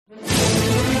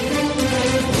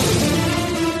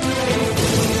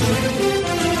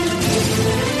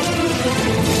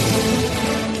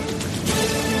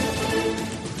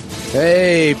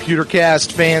Hey,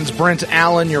 PewterCast fans, Brent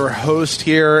Allen, your host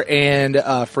here, and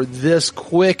for this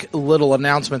quick little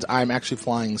announcement, I'm actually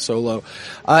flying solo.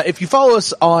 If you follow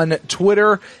us on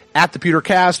Twitter, at the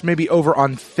PewterCast, maybe over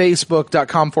on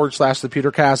Facebook.com/the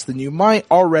PewterCast, then you might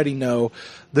already know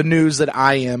the news that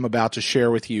I am about to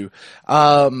share with you.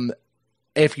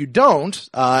 If you don't,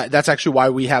 that's actually why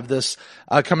we have this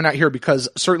coming out here, because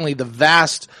certainly the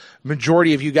vast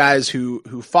majority of you guys who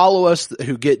follow us,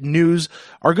 who get news,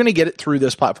 are going to get it through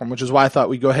this platform, which is why I thought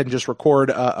we'd go ahead and just record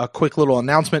a quick little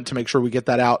announcement to make sure we get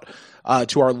that out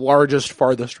to our largest,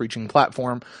 farthest reaching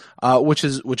platform, which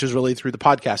is really through the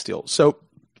podcast deal. So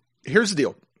here's the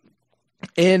deal.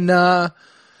 In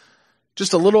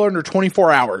just a little under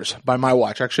 24 hours by my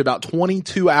watch, actually about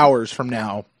 22 hours from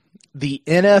now, the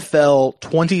NFL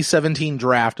 2017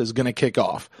 draft is going to kick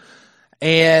off.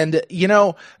 And, you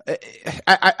know,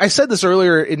 I said this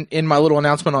earlier in my little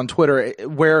announcement on Twitter,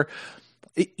 where,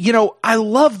 you know, I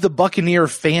love the Buccaneer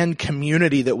fan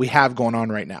community that we have going on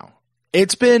right now.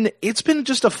 It's been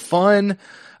just a fun,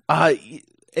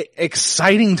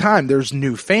 exciting time. There's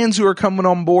new fans who are coming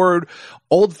on board.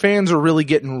 Old fans are really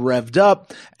getting revved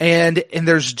up, and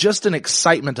there's just an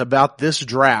excitement about this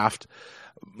draft,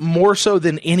 more so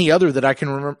than any other that I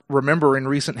can remember in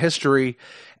recent history.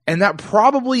 And that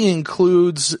probably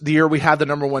includes the year we had the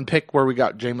number one pick where we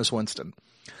got Jameis Winston.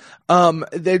 Here's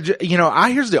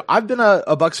the deal. I've been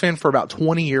a Bucs fan for about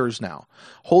 20 years now.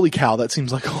 Holy cow, that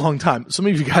seems like a long time. Some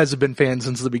of you guys have been fans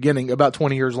since the beginning, about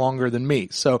 20 years longer than me.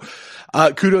 So,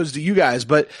 kudos to you guys.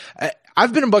 But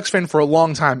I've been a Bucs fan for a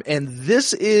long time, and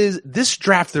this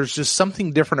draft, there's just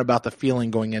something different about the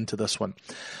feeling going into this one.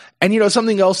 And, you know,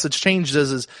 something else that's changed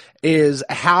is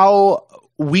how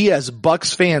we as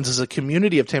Bucs fans, as a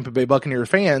community of Tampa Bay Buccaneer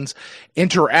fans,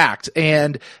 interact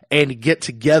and get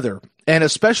together. And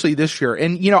especially this year.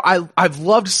 And, you know, I've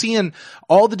loved seeing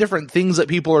all the different things that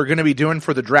people are going to be doing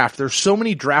for the draft. There's so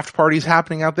many draft parties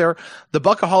happening out there. The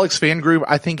Buckaholics fan group,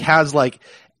 I think, has like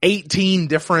 18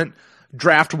 different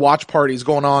draft watch parties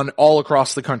going on all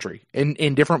across the country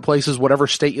in different places, whatever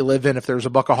state you live in. If there's a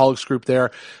Buckaholics group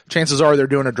there, chances are they're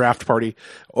doing a draft party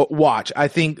watch. I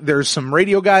think there's some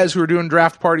radio guys who are doing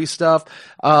draft party stuff.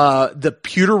 The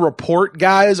Pewter Report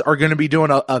guys are going to be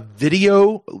doing a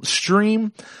video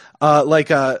stream, on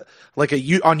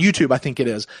YouTube, I think it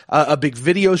is a big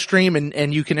video stream,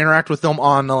 and you can interact with them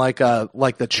on like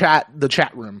the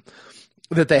chat room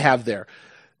that they have there.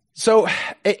 So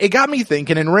it got me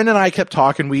thinking, and Ren and I kept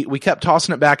talking. We kept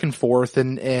tossing it back and forth,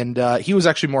 and he was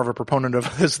actually more of a proponent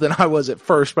of this than I was at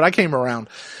first, but I came around,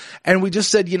 and we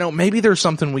just said, you know, maybe there's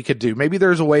something we could do. Maybe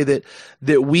there's a way that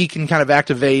we can kind of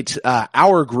activate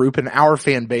our group and our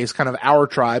fan base, kind of our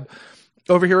tribe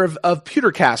over here of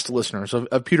PewterCast listeners, of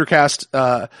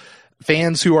PewterCast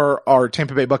fans who are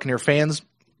Tampa Bay Buccaneer fans.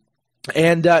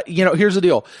 And you know, here's the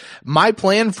deal. My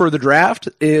plan for the draft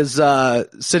is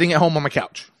sitting at home on my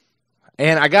couch.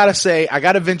 And I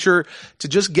gotta venture to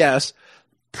just guess,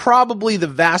 probably the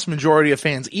vast majority of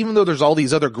fans, even though there's all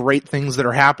these other great things that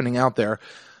are happening out there,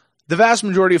 the vast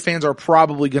majority of fans are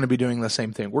probably going to be doing the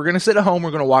same thing. We're going to sit at home, we're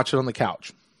going to watch it on the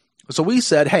couch. So we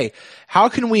said, hey, how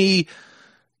can we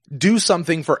do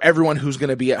something for everyone who's going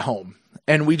to be at home?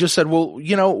 And we just said, well,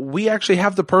 you know, we actually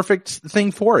have the perfect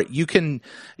thing for it.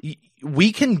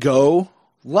 We can go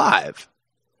live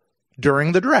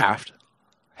during the draft.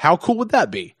 How cool would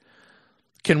that be?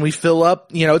 Can we fill up?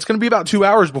 You know, it's going to be about 2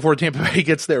 hours before Tampa Bay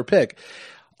gets their pick.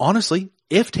 Honestly,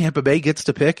 if Tampa Bay gets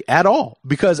to pick at all,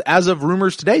 because as of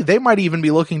rumors today, they might even be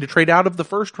looking to trade out of the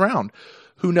first round.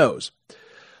 Who knows?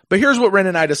 But here's what Ren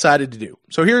and I decided to do.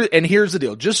 So here's the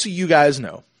deal. Just so you guys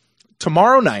know,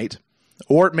 tomorrow night,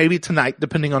 or maybe tonight,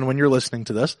 depending on when you're listening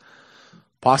to this,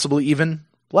 possibly even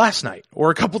last night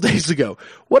or a couple days ago,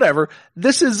 whatever.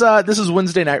 This is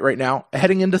Wednesday night right now,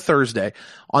 heading into Thursday.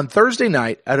 On Thursday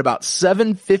night at about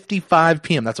 7:55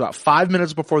 p.m., that's about 5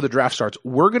 minutes before the draft starts,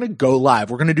 we're going to go live.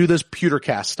 We're going to do this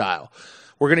PewterCast style.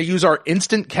 We're going to use our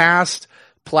instant cast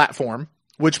platform,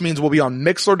 which means we'll be on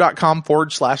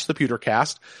mixler.com/the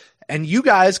PewterCast. And you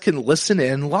guys can listen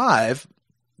in live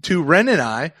to Ren and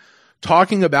I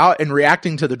talking about and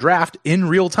reacting to the draft in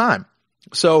real time.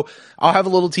 So I'll have a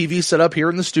little TV set up here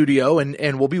in the studio,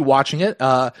 and we'll be watching it.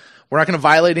 We're not going to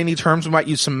violate any terms. We might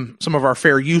use some of our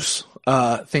fair use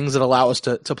things that allow us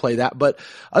to play that. But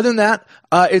other than that,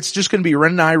 it's just going to be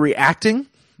Ren and I reacting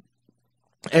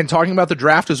and talking about the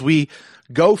draft as we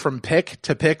go from pick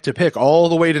to pick to pick all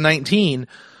the way to 19,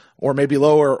 or maybe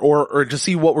lower, or to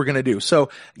see what we're going to do. So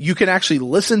you can actually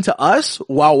listen to us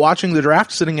while watching the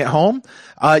draft sitting at home.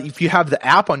 If you have the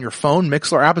app on your phone,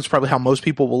 Mixler app is probably how most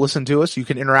people will listen to us. You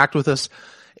can interact with us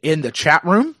in the chat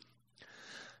room.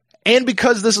 And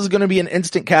because this is going to be an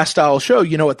instant cast style show,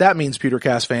 you know what that means,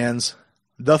 PewterCast fans.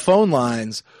 The phone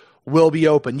lines will be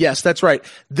open. Yes, that's right.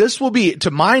 This will be, to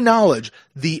my knowledge,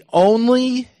 the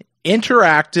only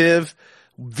interactive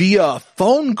via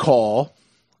phone call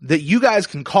that you guys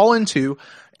can call into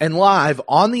and live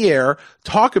on the air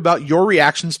talk about your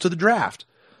reactions to the draft.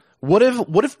 What if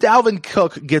Dalvin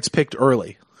Cook gets picked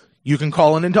early? You can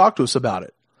call in and talk to us about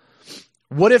it.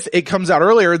 What if it comes out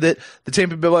earlier that the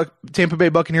Tampa Bay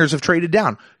Buccaneers have traded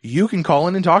down? You can call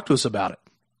in and talk to us about it.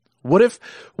 What if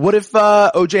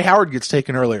OJ Howard gets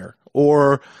taken earlier,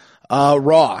 or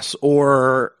Ross,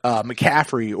 or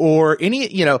McCaffrey, or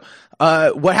any,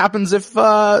 what happens if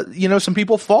some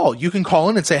people fall? You can call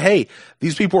in and say, hey,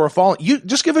 these people are falling. You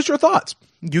just give us your thoughts.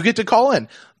 You get to call in.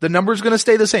 The number's going to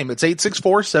stay the same. It's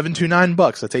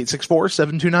 864-729-BUCKS. That's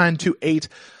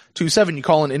 864-729-2827. You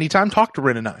call in anytime, talk to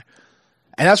Ren and I.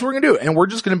 And that's what we're going to do. And we're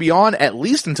just going to be on at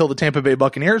least until the Tampa Bay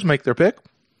Buccaneers make their pick.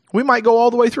 We might go all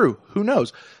the way through. Who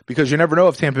knows? Because you never know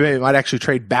if Tampa Bay might actually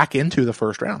trade back into the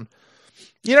first round.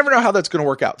 You never know how that's going to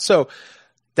work out. So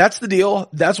that's the deal.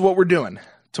 That's what we're doing.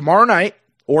 Tomorrow night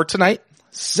or tonight,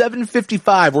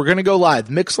 7:55, we're going to go live.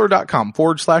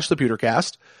 Mixler.com/the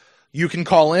PewterCast. You can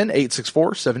call in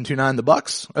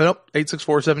 864-729-BUCKS. Nope,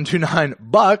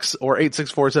 864-729-BUCKS or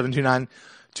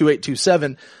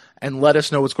 864-729-2827. And let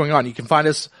us know what's going on. You can find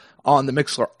us on the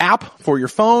Mixler app for your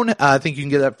phone. I think you can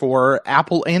get that for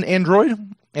Apple and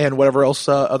Android and whatever else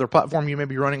other platform you may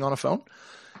be running on a phone.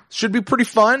 Should be pretty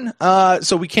fun.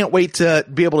 So we can't wait to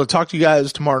be able to talk to you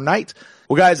guys tomorrow night.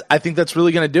 Well, guys, I think that's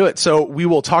really going to do it. So we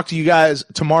will talk to you guys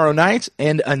tomorrow night.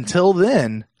 And until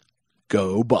then,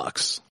 go Bucks.